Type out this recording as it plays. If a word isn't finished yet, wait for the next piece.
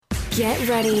Get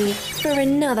ready for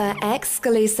another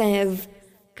exclusive.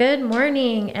 Good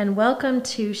morning and welcome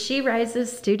to She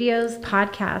Rises Studios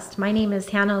podcast. My name is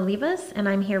Hannah Olivas and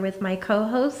I'm here with my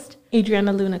co-host,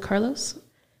 Adriana Luna Carlos.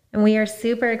 And we are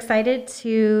super excited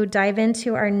to dive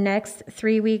into our next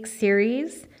 3-week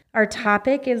series. Our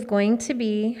topic is going to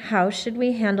be, how should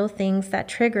we handle things that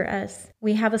trigger us?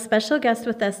 We have a special guest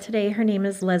with us today. Her name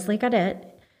is Leslie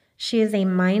Gaudet. She is a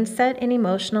mindset and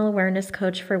emotional awareness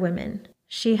coach for women.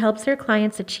 She helps her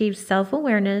clients achieve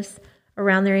self-awareness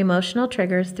around their emotional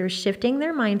triggers through shifting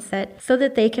their mindset so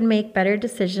that they can make better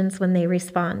decisions when they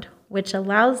respond, which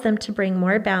allows them to bring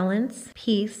more balance,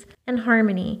 peace, and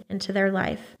harmony into their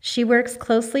life. She works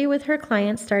closely with her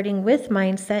clients, starting with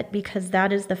mindset because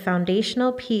that is the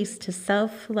foundational piece to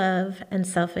self-love and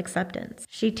self-acceptance.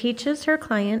 She teaches her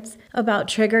clients about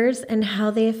triggers and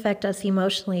how they affect us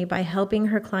emotionally by helping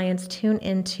her clients tune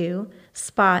into,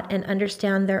 spot, and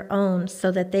understand their own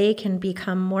so that they can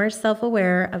become more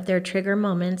self-aware of their trigger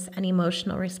moments and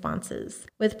emotional responses.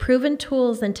 With proven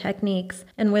tools and techniques,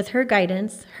 and with her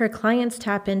guidance, her clients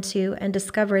tap into and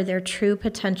discover their true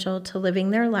potential to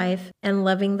living their life and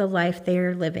loving the life they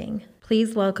are living.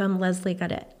 Please welcome Leslie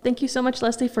Gaudet. Thank you so much,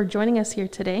 Leslie, for joining us here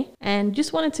today. And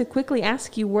just wanted to quickly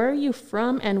ask you, where are you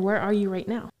from and where are you right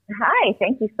now? Hi,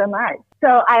 thank you so much.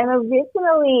 So I'm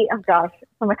originally,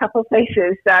 from a couple of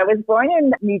places. So I was born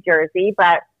in New Jersey,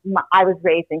 but I was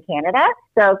raised in Canada.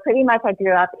 So pretty much I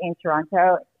grew up in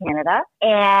Toronto, Canada.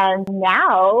 And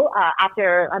now,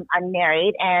 after I'm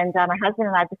married and my husband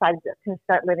and I decided to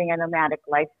start living a nomadic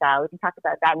lifestyle. We can talk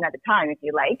about that another time if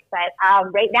you like.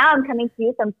 But right now I'm coming to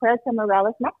you from Puerto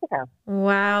Morelos, Mexico.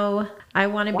 Wow, I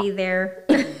want to be there.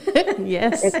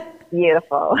 Yes. It's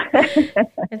beautiful.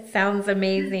 It sounds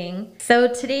amazing.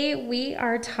 So today we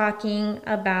are talking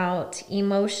about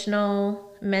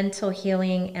emotional, mental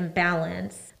healing, and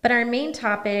balance. But our main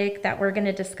topic that we're going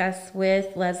to discuss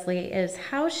with Leslie is,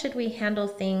 how should we handle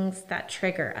things that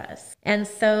trigger us? And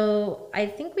so I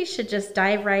think we should just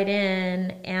dive right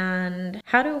in. And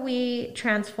how do we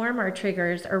transform our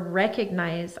triggers or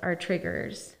recognize our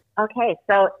triggers? Okay,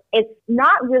 so it's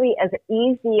not really as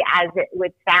easy as it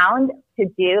would sound to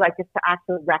do, like just to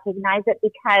actually recognize it,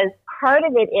 because part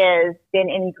of it is been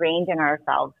ingrained in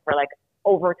ourselves for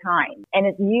over time. And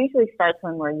it usually starts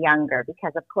when we're younger,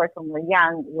 because of course when we're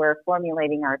young, we're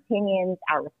formulating our opinions,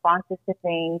 our responses to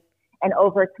things. And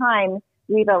over time,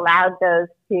 we've allowed those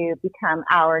to become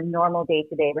our normal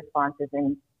day-to-day responses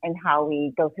in how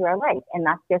we go through our life. And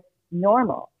that's just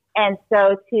normal. And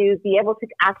so to be able to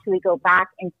actually go back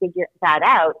and figure that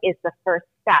out is the first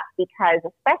step, because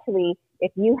especially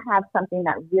if you have something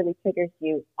that really triggers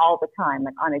you all the time,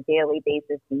 like on a daily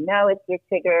basis, you know it's your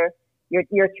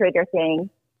trigger thing,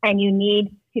 and you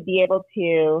need to be able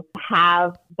to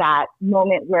have that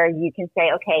moment where you can say,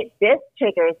 okay, this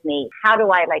triggers me. How do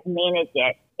I manage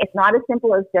it? It's not as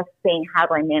simple as just saying, how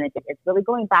do I manage it? It's really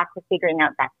going back to figuring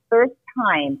out that first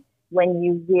time when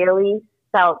you really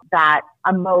felt that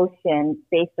emotion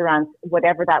based around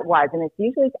whatever that was. And it's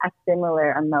usually a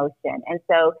similar emotion. And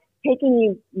so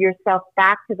taking yourself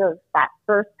back to that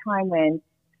first time when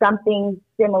something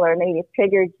similar maybe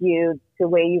triggered you the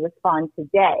way you respond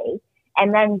today,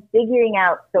 and then figuring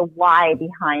out the why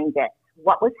behind it.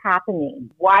 What was happening?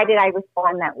 Why did I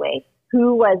respond that way?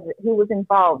 Who was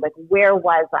involved? Where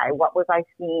was I? What was I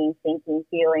seeing, thinking,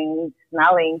 feeling,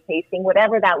 smelling, tasting,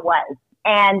 whatever that was?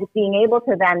 And being able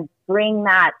to then bring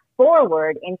that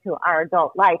forward into our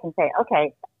adult life and say,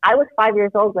 okay, I was 5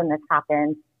 years old when this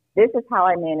happened. This is how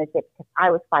I managed it because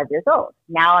I was 5 years old.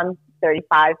 Now I'm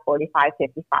 35, 45,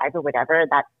 55, or whatever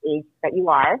that age that you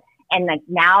are. And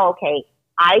now, okay,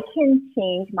 I can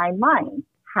change my mind,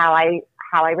 how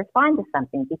I respond to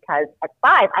something, because at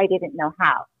 5, I didn't know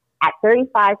how. At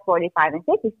 35, 45, and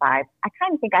 55, I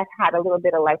kind of think I've had a little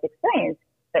bit of life experience,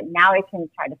 but now I can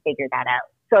try to figure that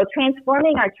out. So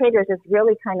transforming our triggers is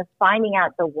really kind of finding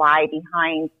out the why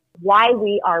behind why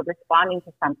we are responding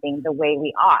to something the way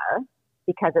we are,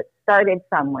 because it started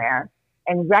somewhere,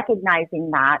 and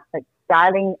recognizing that,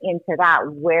 diving into that,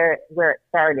 where it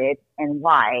started and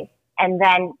why, and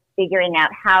then figuring out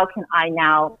how can I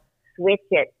now switch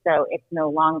it so it's no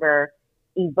longer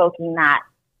evoking that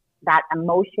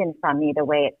emotion from me the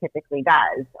way it typically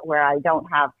does, where I don't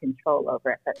have control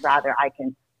over it, but rather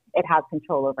it has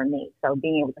control over me. So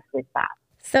being able to switch that.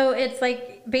 So it's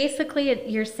basically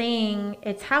you're saying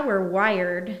it's how we're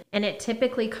wired, and it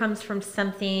typically comes from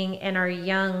something in our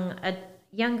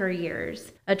younger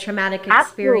years, a traumatic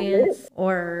experience.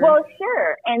 Absolutely. Well,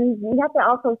 sure. And you have to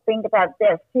also think about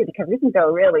this too, because we can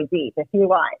go really deep if you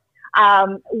want.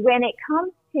 When it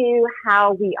comes to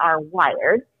how we are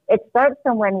wired, it starts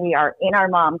from when we are in our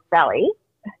mom's belly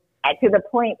to the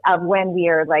point of when we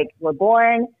are like, we're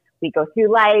born, we go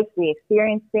through life, we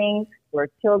experience things, we're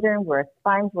children, we're a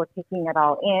sponge, we're taking it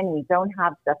all in. We don't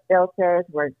have the filters.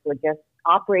 We're just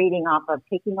operating off of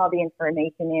taking all the information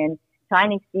in,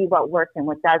 trying to see what works and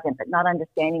what doesn't, but not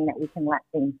understanding that we can let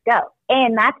things go.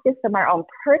 And that's just from our own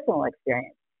personal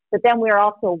experience. But then we're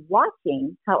also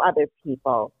watching how other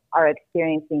people are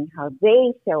experiencing, how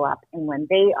they show up, and when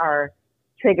they are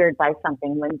triggered by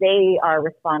something, when they are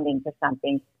responding to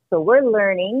something. So we're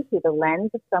learning through the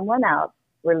lens of someone else.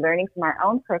 We're learning from our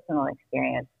own personal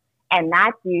experience. And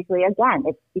that's usually, again,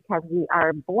 it's because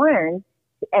we're born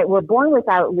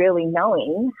without really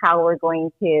knowing how we're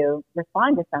going to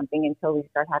respond to something until we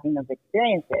start having those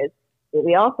experiences. But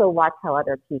we also watch how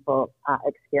other people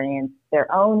experience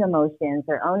their own emotions,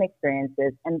 their own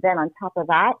experiences. And then on top of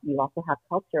that, you also have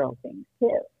cultural things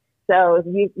too. So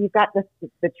you've got the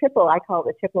triple, I call it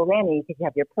the triple whammy, because you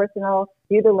have your personal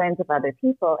through the lens of other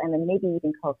people, and then maybe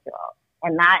even cultural.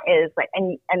 And that is like,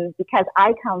 and because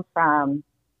I come from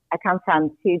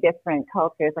two different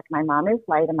cultures, like my mom is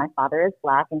white and my father is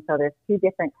black. And so there's two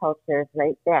different cultures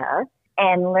right there.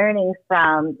 And learning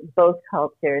from both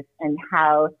cultures and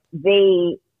how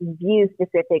they view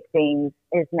specific things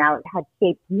has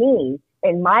shaped me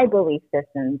in my belief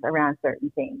systems around certain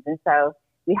things. And so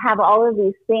we have all of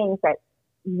these things that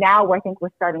now I think we're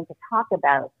starting to talk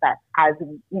about, that as,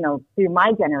 through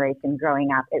my generation growing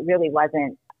up, it really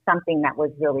wasn't something that was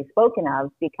really spoken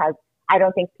of, because I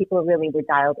don't think people really were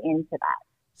dialed into that.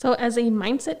 So as a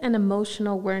mindset and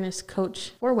emotional awareness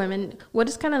coach for women, what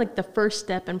is kind of like the first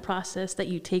step and process that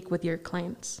you take with your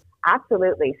clients?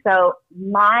 Absolutely. So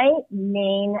my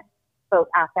main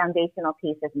foundational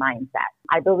piece is mindset.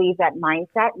 I believe that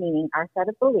mindset, meaning our set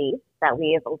of beliefs that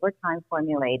we have over time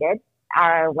formulated,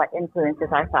 are what influences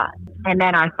our thoughts. And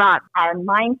then our thoughts, our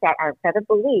mindset, our set of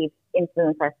beliefs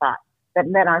influence our thoughts. But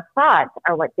then our thoughts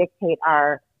are what dictate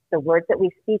the words that we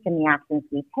speak and the actions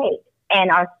we take. And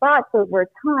our thoughts over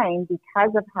time,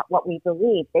 because of what we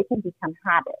believe, they can become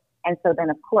habits. And so then,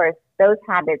 of course, those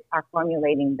habits are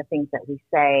formulating the things that we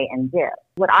say and do.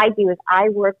 What I do is I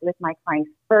work with my clients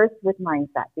first with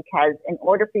mindset, because in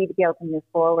order for you to be able to move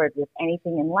forward with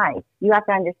anything in life, you have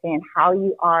to understand how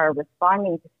you are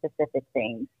responding to specific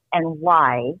things and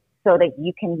why, so that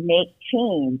you can make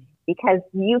change. Because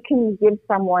you can give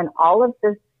someone all of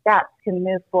the steps to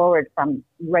move forward from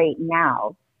right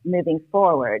now, moving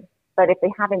forward. But if they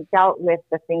haven't dealt with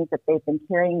the things that they've been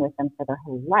carrying with them for their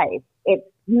whole life, it's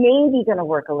maybe going to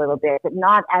work a little bit, but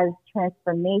not as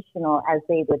transformational as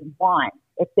they would want.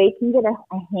 If they can get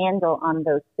a handle on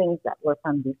those things that were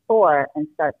from before and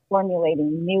start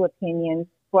formulating new opinions,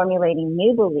 formulating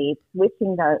new beliefs,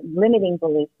 switching the limiting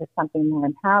beliefs to something more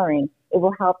empowering, it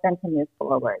will help them to move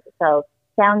forward. So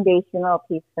foundational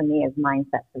piece for me is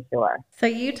mindset for sure. So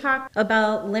you talk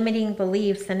about limiting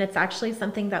beliefs, and it's actually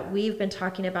something that we've been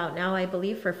talking about now, I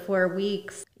believe, for 4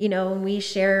 weeks. And we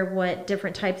share what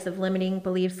different types of limiting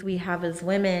beliefs we have as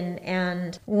women.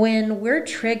 And when we're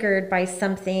triggered by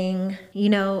something,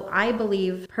 I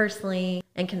believe personally,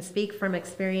 and can speak from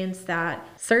experience, that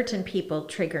certain people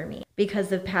trigger me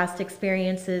because of past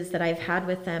experiences that I've had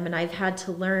with them. And I've had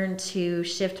to learn to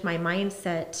shift my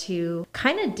mindset to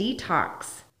kind of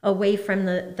detox away from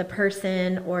the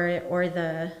person or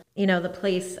the, the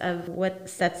place of what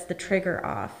sets the trigger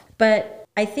off. But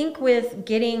I think with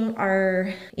getting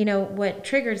our, what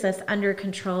triggers us under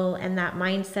control and that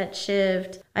mindset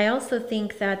shift, I also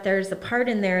think that there's a part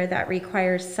in there that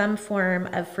requires some form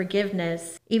of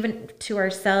forgiveness, even to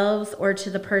ourselves or to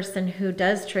the person who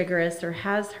does trigger us or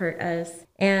has hurt us.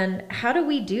 And how do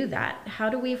we do that? How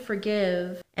do we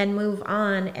forgive and move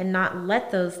on and not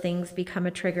let those things become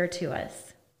a trigger to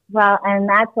us? Well, and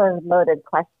that's a loaded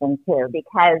question too,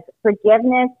 because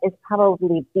forgiveness is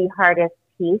probably the hardest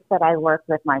piece that I work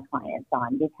with my clients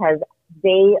on, because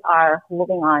they are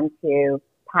holding on to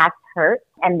past hurt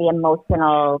and the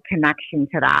emotional connection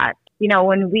to that.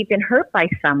 When we've been hurt by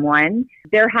someone,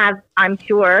 I'm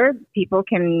sure people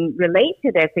can relate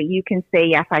to this, that you can say,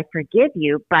 yes, I forgive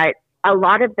you, but a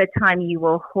lot of the time you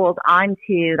will hold on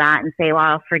to that and say, well,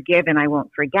 I'll forgive and I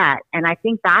won't forget. And I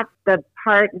think that's the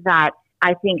part that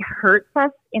I think hurts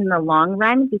us in the long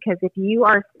run, because if you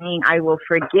are saying, I will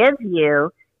forgive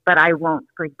you, but I won't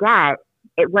forget,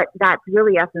 that's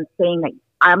really essence saying that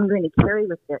I'm going to carry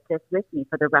this with me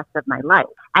for the rest of my life.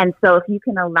 And so if you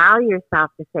can allow yourself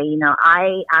to say,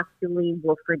 I actually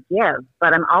will forgive,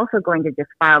 but I'm also going to just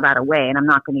file that away and I'm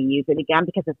not going to use it again,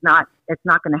 because it's not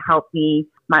going to help me,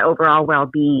 my overall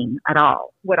well-being at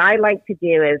all. What I like to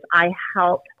do is I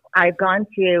help I've gone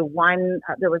to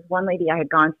there was one lady I had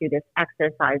gone through this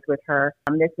exercise with her.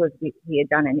 We had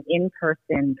done an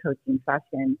in-person coaching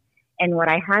session. And what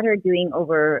I had her doing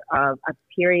over a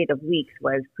period of weeks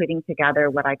was putting together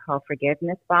what I call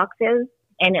forgiveness boxes.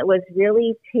 And it was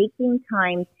really taking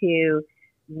time to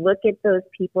look at those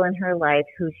people in her life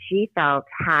who she felt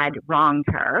had wronged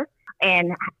her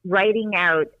and writing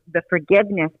out the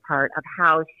forgiveness part of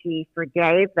how she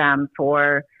forgave them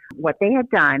for what they had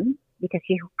done, because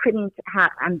she couldn't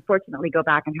unfortunately go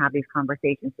back and have these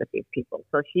conversations with these people.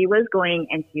 So she was going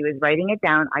and she was writing it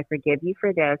down. I forgive you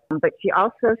for this. But she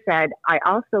also said, I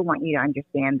also want you to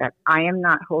understand that I am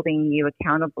not holding you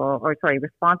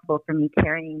responsible for me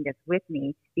carrying this with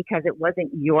me, because it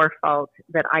wasn't your fault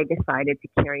that I decided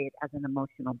to carry it as an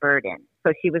emotional burden.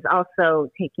 So she was also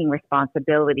taking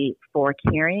responsibility for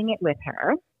carrying it with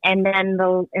her. And then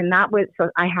so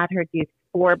I had her do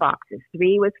 4 boxes.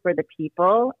 3 was for the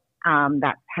people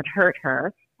that had hurt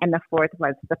her. And the 4th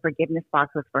was the forgiveness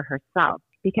box was for herself,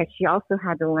 because she also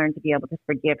had to learn to be able to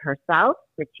forgive herself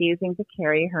for choosing to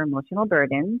carry her emotional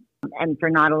burdens and for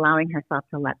not allowing herself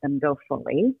to let them go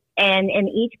fully. And in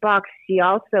each box, she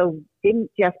also didn't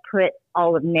just put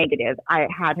all of negative. I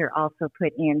had her also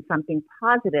put in something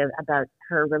positive about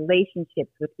her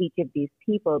relationships with each of these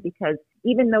people, because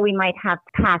even though we might have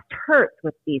past hurts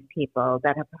with these people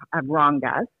that have wronged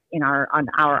us on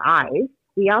our eyes,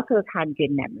 we also have had good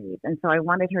memories. And so I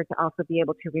wanted her to also be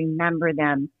able to remember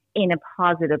them in a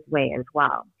positive way as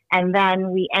well. And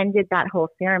then we ended that whole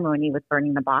ceremony with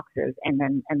burning the boxes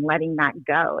and letting that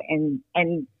go. And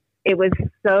it was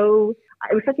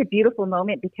such a beautiful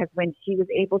moment, because when she was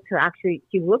able to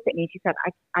she looked at me and she said,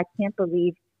 I can't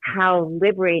believe how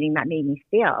liberating that made me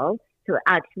feel to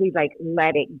actually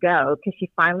let it go, because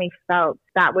she finally felt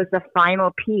that was the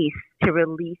final piece to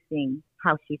releasing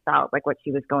how she felt, like what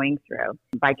she was going through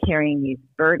by carrying these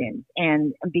burdens.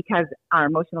 And because our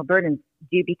emotional burdens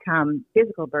do become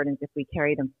physical burdens if we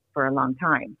carry them for a long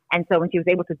time. And so when she was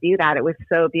able to do that, it was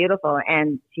so beautiful.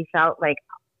 And she felt like,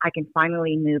 I can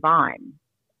finally move on,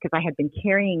 because I had been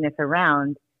carrying this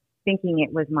around thinking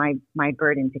it was my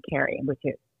burden to carry, which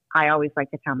I always like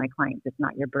to tell my clients, it's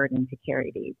not your burden to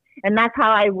carry these. And that's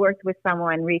how I worked with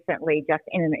someone recently, just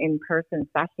in an in-person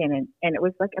session. And it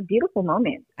was like a beautiful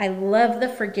moment. I love the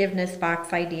forgiveness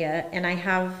box idea. And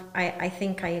I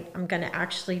think I'm going to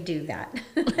actually do that.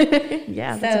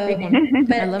 Yeah, that's a great one.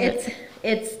 But I love it.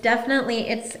 It's definitely,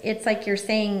 it's like you're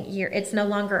saying, it's no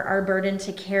longer our burden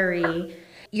to carry.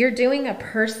 You're doing a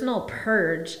personal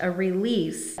purge, a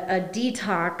release, a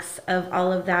detox of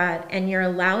all of that, and you're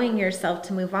allowing yourself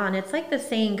to move on. It's like the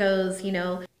saying goes,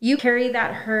 you carry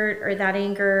that hurt or that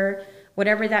anger,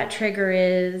 whatever that trigger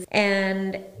is,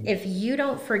 and if you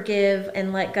don't forgive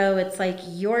and let go, it's like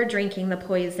you're drinking the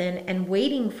poison and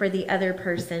waiting for the other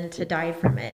person to die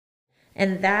from it.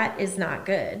 And that is not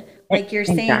good. Like you're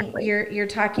saying, exactly. You're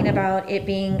talking about it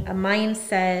being a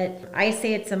mindset. I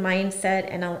say it's a mindset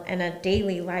and a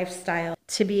daily lifestyle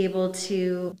to be able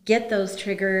to get those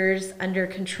triggers under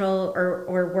control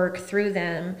or work through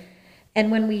them.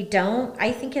 And when we don't,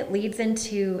 I think it leads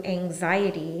into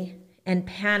anxiety and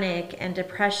panic and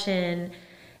depression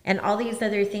and all these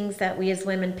other things that we as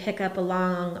women pick up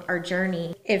along our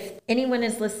journey. If anyone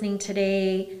is listening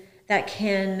today that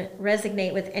can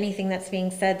resonate with anything that's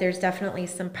being said, there's definitely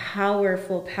some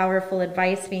powerful, powerful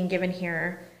advice being given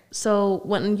here. So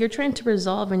when you're trying to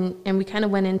resolve, and we kind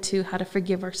of went into how to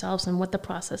forgive ourselves and what the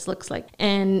process looks like.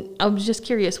 And I was just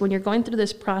curious, when you're going through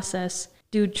this process,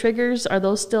 are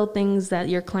those still things that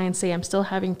your clients say, I'm still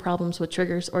having problems with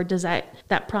triggers? Or does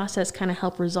that process kind of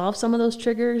help resolve some of those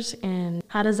triggers? And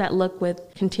how does that look with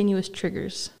continuous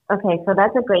triggers? Okay, so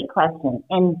that's a great question.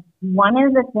 And one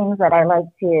of the things that I like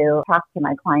to talk to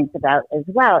my clients about as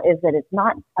well is that it's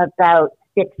not about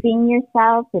fixing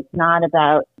yourself. It's not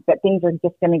about that things are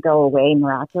just going to go away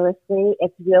miraculously.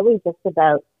 It's really just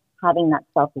about having that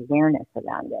self-awareness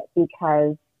around it,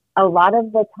 because a lot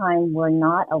of the time we're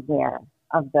not aware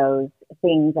of those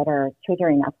things that are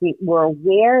triggering us. We're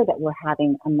aware that we're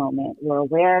having a moment. We're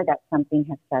aware that something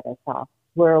has set us off.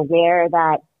 We're aware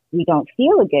that we don't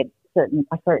feel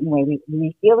a certain way.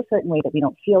 We feel a certain way that we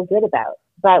don't feel good about,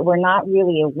 but we're not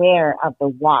really aware of the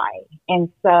why. And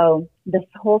so this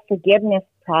whole forgiveness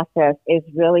process is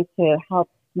really to help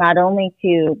not only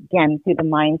again, through the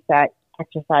mindset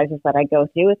exercises that I go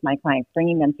through with my clients,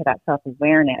 bringing them to that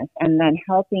self-awareness, and then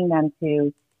helping them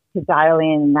to dial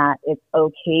in that it's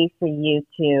okay for you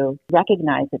to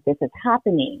recognize that this is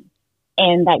happening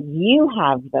and that you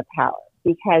have the power.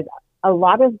 Because a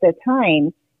lot of the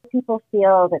time, people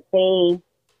feel that they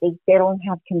don't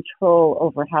have control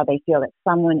over how they feel, that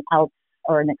someone else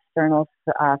or an external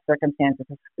circumstance,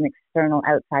 an external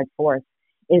outside force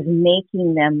is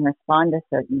making them respond a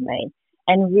certain way.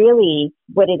 And really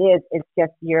what it is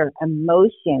just your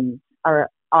emotions are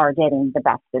getting the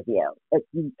best of you.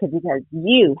 Because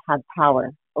you have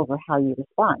power over how you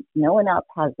respond. No one else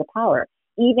has the power.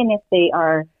 Even if they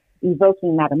are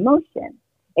evoking that emotion,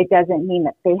 it doesn't mean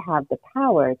that they have the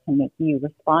power to make you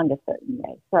respond a certain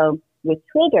way. So with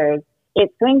triggers,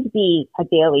 it's going to be a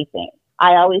daily thing.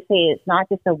 I always say it's not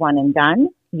just a one and done.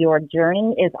 Your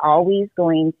journey is always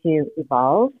going to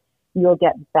evolve. You'll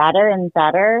get better and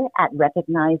better at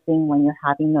recognizing when you're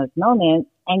having those moments,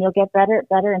 and you'll get better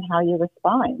in how you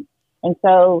respond. And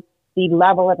so the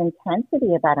level of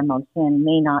intensity of that emotion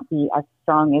may not be as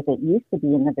strong as it used to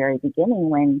be in the very beginning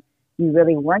when you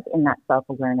really weren't in that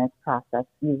self-awareness process.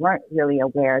 You weren't really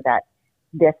aware that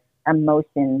this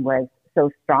emotion was so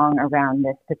strong around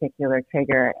this particular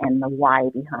trigger and the why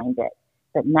behind it.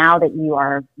 But now that you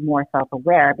are more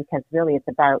self-aware, because really it's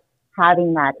about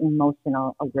having that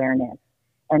emotional awareness,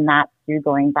 and that's through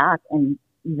going back and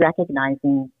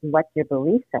recognizing what's your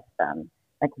belief system.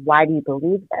 Like, why do you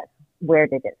believe this? Where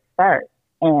did it start?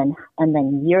 And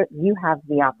then you have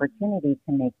the opportunity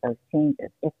to make those changes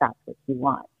if that's what you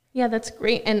want. Yeah, that's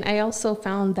great. And I also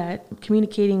found that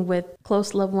communicating with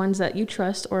close loved ones that you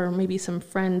trust, or maybe some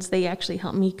friends, they actually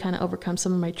help me kind of overcome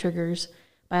some of my triggers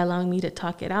by allowing me to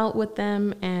talk it out with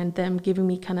them and them giving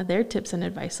me kind of their tips and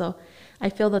advice. So I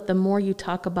feel that the more you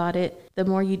talk about it, the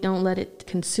more you don't let it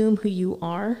consume who you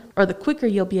are, or the quicker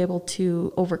you'll be able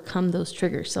to overcome those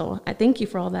triggers. So I thank you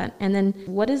for all that. And then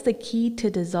what is the key to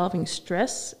dissolving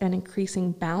stress and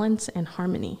increasing balance and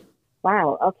harmony?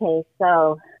 Wow. Okay.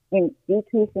 So in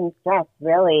decreasing stress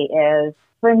really is,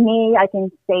 for me, I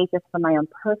can say just from my own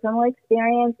personal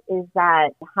experience, is that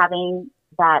having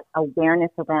that awareness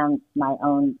around my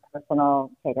own personal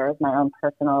triggers, my own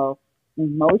personal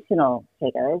emotional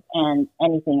triggers, and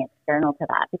anything external to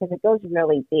that, because it goes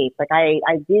really deep. Like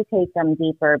I do take them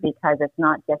deeper, because it's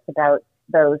not just about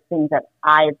those things that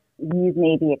you've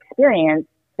maybe experienced.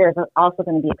 There's also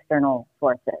going to be external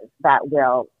forces that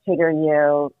will trigger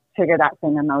that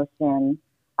same emotion.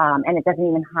 And it doesn't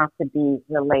even have to be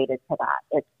related to that.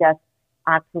 It's just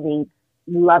actually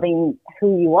loving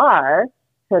who you are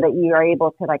so that you are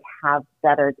able to have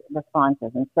better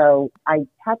responses. And so I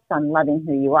touched on loving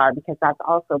who you are, because that's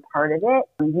also part of it.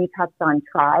 You touched on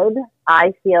tribe.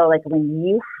 I feel like when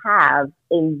you have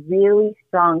a really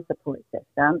strong support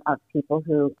system of people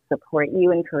who support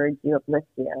you, encourage you, uplift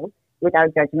you,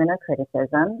 without judgment or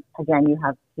criticism. Again, you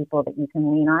have people that you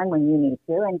can lean on when you need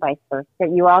to, and vice versa. That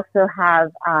you also have,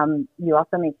 you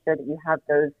also make sure that you have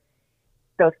those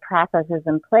processes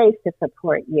in place to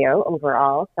support you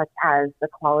overall, such as the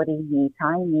quality me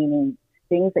time, meaning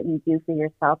things that you do for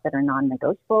yourself that are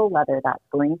non-negotiable, whether that's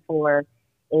going for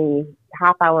a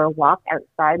half-hour walk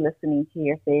outside, listening to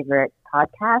your favorite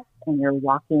podcast, and you're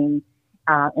walking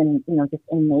just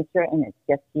in nature, and it's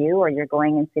just you, or you're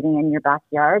going and sitting in your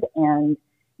backyard and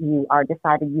you are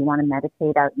decided you want to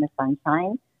meditate out in the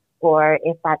sunshine, or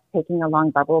if that's taking a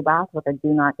long bubble bath with a do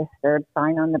not disturb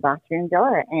sign on the bathroom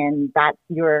door, and that's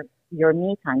your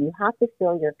me time. You have to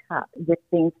fill your cup with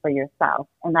things for yourself,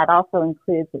 and that also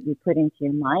includes what you put into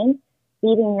your mind,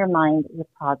 feeding your mind with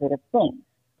positive things.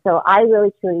 So I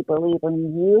really truly believe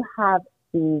when you have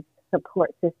these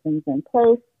support systems in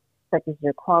place, such as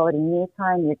your quality me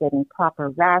time, you're getting proper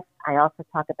rest. I also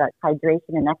talk about hydration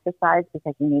and exercise,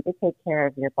 because you need to take care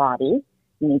of your body.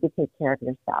 You need to take care of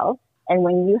yourself. And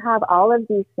when you have all of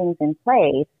these things in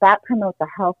place, that promotes a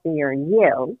healthier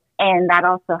you. And that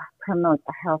also promotes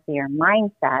a healthier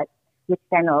mindset, which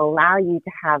then will allow you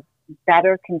to have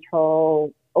better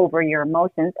control over your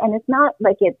emotions. And it's not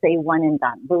like it's a one and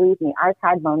done. Believe me, I've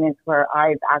had moments where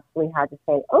I've actually had to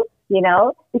say,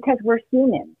 because we're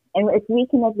human. And if we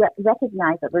can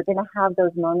recognize that we're going to have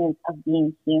those moments of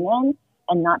being human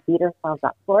and not beat ourselves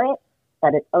up for it,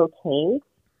 that it's okay,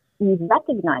 you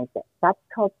recognize it. That's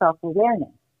called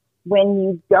self-awareness. When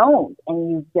you don't, and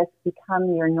you just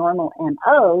become your normal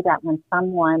MO, that when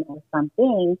someone or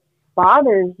something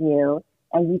bothers you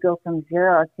and you go from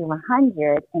 0 to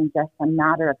 100 in just a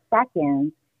matter of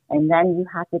seconds, and then you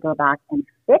have to go back and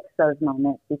fix those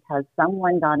moments because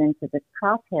someone got into the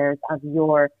crosshairs of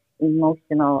your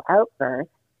emotional outburst,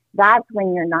 that's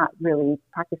when you're not really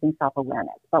practicing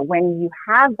self-awareness. But when you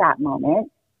have that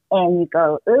moment and you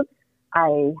go, oops,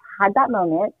 I had that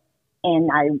moment and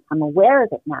I'm aware of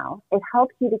it now, it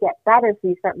helps you to get better, so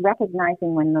you start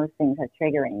recognizing when those things are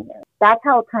triggering you. That's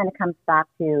how it kind of comes back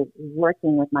to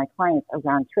working with my clients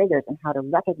around triggers and how to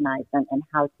recognize them and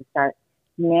how to start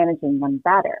managing them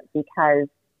better, because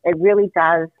it really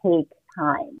does take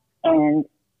time. And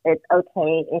it's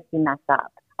okay if you mess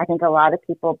up. I think a lot of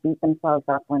people beat themselves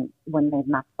up when they've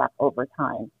messed up over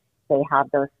time. They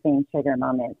have those same trigger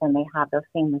moments and they have those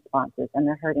same responses and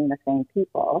they're hurting the same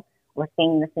people or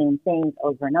saying the same things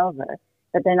over and over,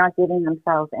 but they're not giving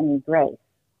themselves any grace.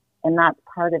 And that's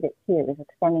part of it too, is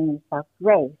extending themselves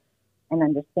grace and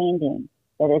understanding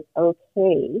that it's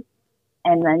okay.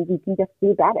 And then you can just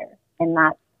do better. And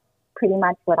that's pretty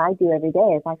much what I do every day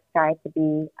is I strive to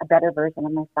be a better version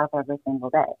of myself every single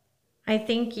day. I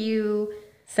think you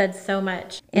said so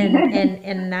much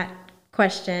in that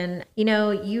question. You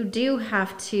know, you do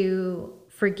have to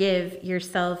forgive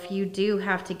yourself. You do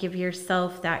have to give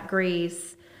yourself that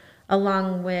grace,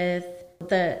 along with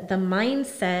the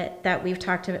mindset that we've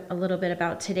talked a little bit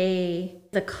about today,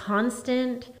 the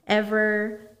constant,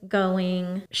 ever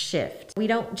going shift. We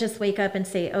don't just wake up and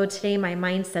say, oh, today my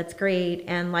mindset's great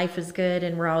and life is good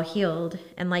and we're all healed.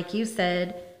 And like you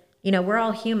said, you know, we're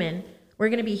all human. We're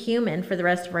going to be human for the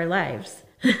rest of our lives.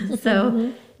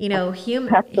 So, you know,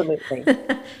 Absolutely.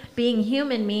 being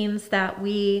human means that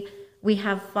we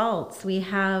have faults. We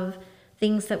have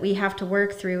things that we have to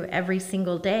work through every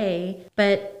single day.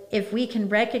 But if we can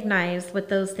recognize what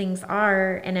those things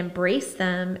are and embrace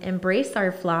them, embrace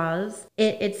our flaws,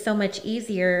 it's so much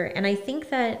easier. And I think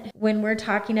that when we're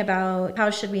talking about how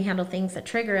should we handle things that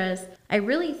trigger us, I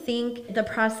really think the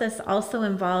process also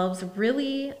involves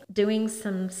really doing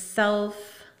some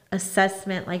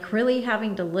self-assessment, like really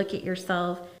having to look at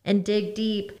yourself and dig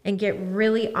deep and get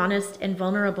really honest and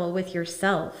vulnerable with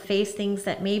yourself. Face things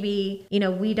that maybe, you know,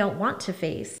 we don't want to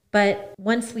face. But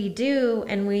once we do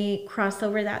and we cross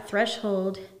over that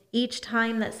threshold, each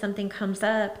time that something comes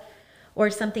up or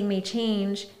something may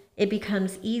change, it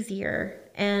becomes easier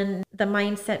and the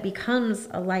mindset becomes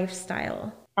a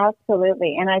lifestyle.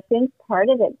 Absolutely. And I think part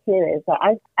of it too is that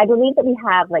I believe that we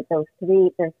have like there's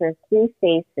three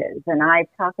phases. And I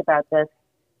talked about this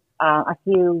a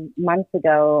few months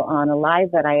ago on a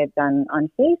live that I had done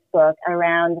on Facebook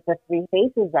around the three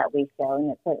faces that we show.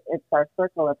 And it's our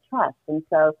circle of trust. And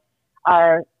so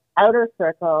our outer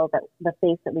circle, that the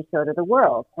face that we show to the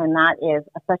world. And that is,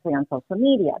 especially on social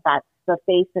media, that's the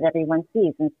face that everyone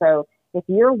sees. And so if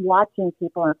you're watching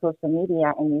people on social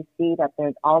media and you see that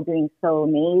they're all doing so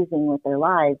amazing with their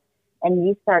lives and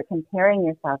you start comparing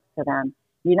yourself to them,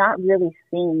 you're not really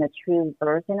seeing the true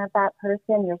version of that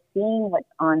person. You're seeing what's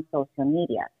on social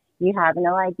media. You have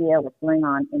no idea what's going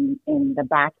on in the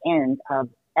back end of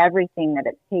everything that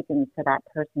it's taken for that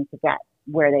person to get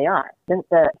where they are.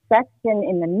 The section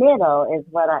in the middle is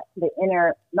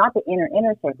not the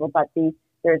inner circle, but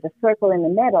there's a circle in the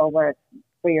middle where it's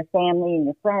for your family and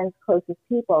your friends, closest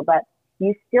people, but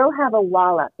you still have a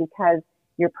wall up because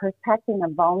you're protecting your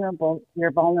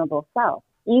vulnerable self,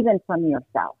 even from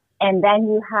yourself. And then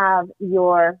you have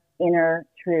your inner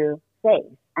true face.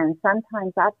 And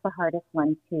sometimes that's the hardest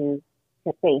one to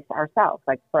face ourselves,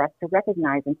 like for us to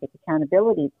recognize and take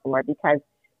accountability for, because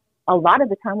a lot of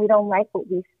the time we don't like what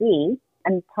we see.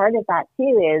 And part of that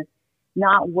too is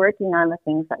not working on the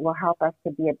things that will help us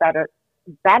to be a better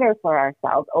for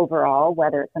ourselves overall,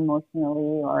 whether it's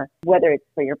emotionally or whether it's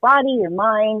for your body, your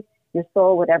mind, your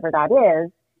soul, whatever that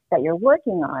is that you're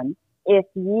working on. If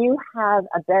you have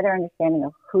a better understanding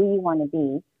of who you want to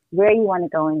be, where you want to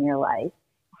go in your life,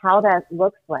 how that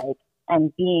looks like,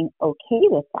 and being okay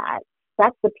with that,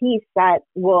 that's the piece that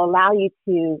will allow you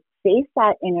to face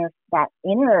that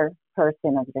inner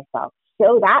person of yourself,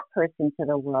 show that person to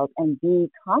the world and be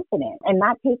confident. And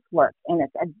that takes work. And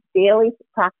it's a daily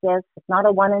practice. It's not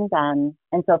a one and done.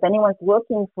 And so if anyone's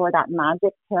looking for that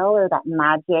magic pill or that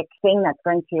magic thing that's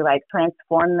going to like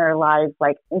transform their lives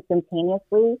like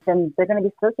instantaneously, then they're going to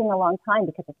be searching a long time,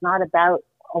 because it's not about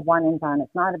a one and done.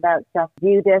 It's not about just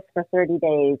do this for 30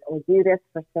 days or do this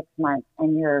for 6 months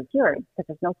and you're cured, because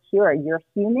there's no cure. You're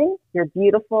human, you're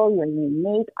beautiful, you're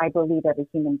unique. I believe every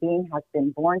human being has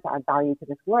been born to add value to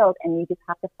this world, and you just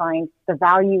have to find the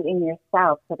value in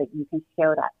yourself so that you can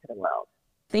show that to the world.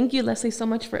 Thank you, Leslie, so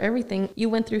much for everything. You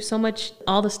went through so much,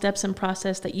 all the steps and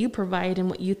process that you provide and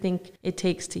what you think it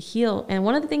takes to heal. And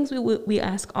one of the things we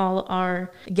ask all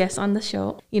our guests on the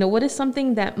show, what is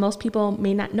something that most people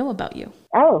may not know about you?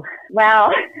 Oh, well,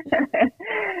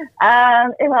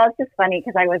 it's just funny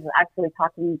because I was actually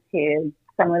talking to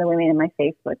some of the women in my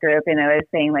Facebook group, and I was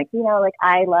saying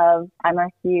I'm a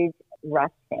huge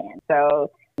Rush fan.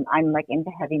 So I'm like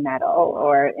into heavy metal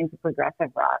or into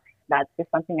progressive rock. That's just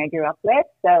something I grew up with.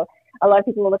 So a lot of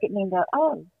people will look at me and go,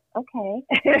 oh, okay.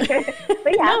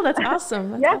 But yeah. No, that's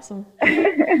awesome. That's awesome.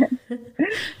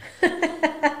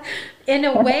 In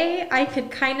a way, I could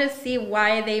kind of see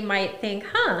why they might think,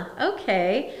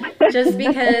 okay. just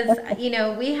because,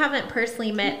 we haven't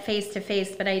personally met face to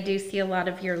face, but I do see a lot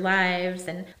of your lives,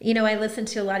 and, I listen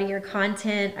to a lot of your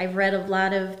content. I've read a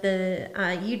lot of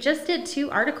you just did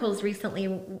 2 articles recently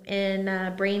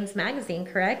in Brains Magazine,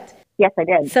 correct? Yes, I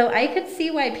did. So I could see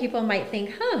why people might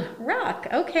think, rock,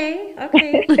 okay.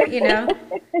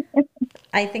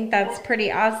 I think that's pretty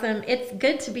awesome. It's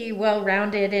good to be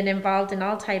well-rounded and involved in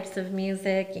all types of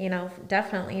music,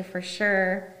 definitely, for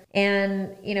sure.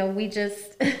 And, we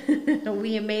just,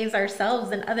 we amaze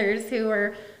ourselves and others who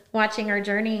are watching our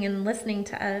journey and listening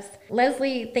to us.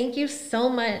 Leslie, thank you so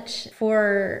much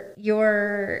for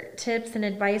your tips and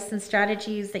advice and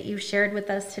strategies that you've shared with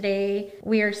us today.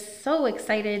 We are so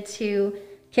excited to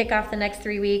kick off the next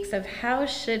 3 weeks of how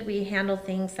should we handle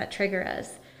things that trigger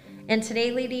us. And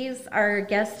today, ladies, our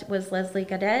guest was Leslie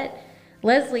Gaudet.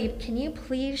 Leslie, can you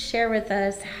please share with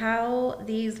us how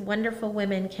these wonderful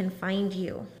women can find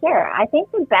you? Sure. I think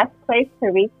the best place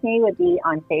to reach me would be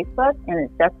on Facebook, and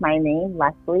it's just my name,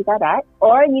 Leslie Gaudet.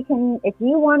 Or you can, if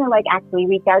you want to actually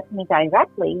reach out to me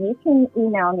directly, you can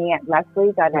email me at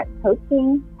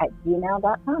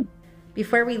lesliegaudetcoaching@gmail.com.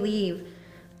 Before we leave,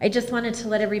 I just wanted to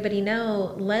let everybody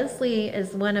know Leslie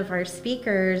is one of our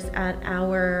speakers at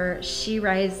our She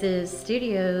Rises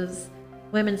Studios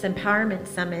Women's Empowerment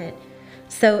Summit.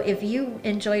 So if you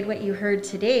enjoyed what you heard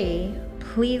today,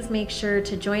 please make sure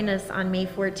to join us on May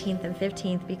 14th and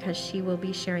 15th because she will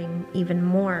be sharing even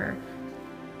more.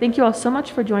 Thank you all so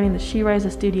much for joining the She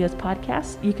Rises Studios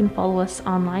podcast. You can follow us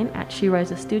online at She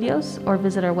Rises Studios or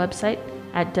visit our website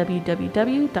at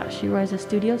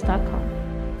www.sherisesstudios.com.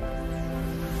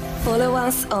 Follow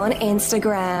us on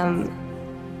Instagram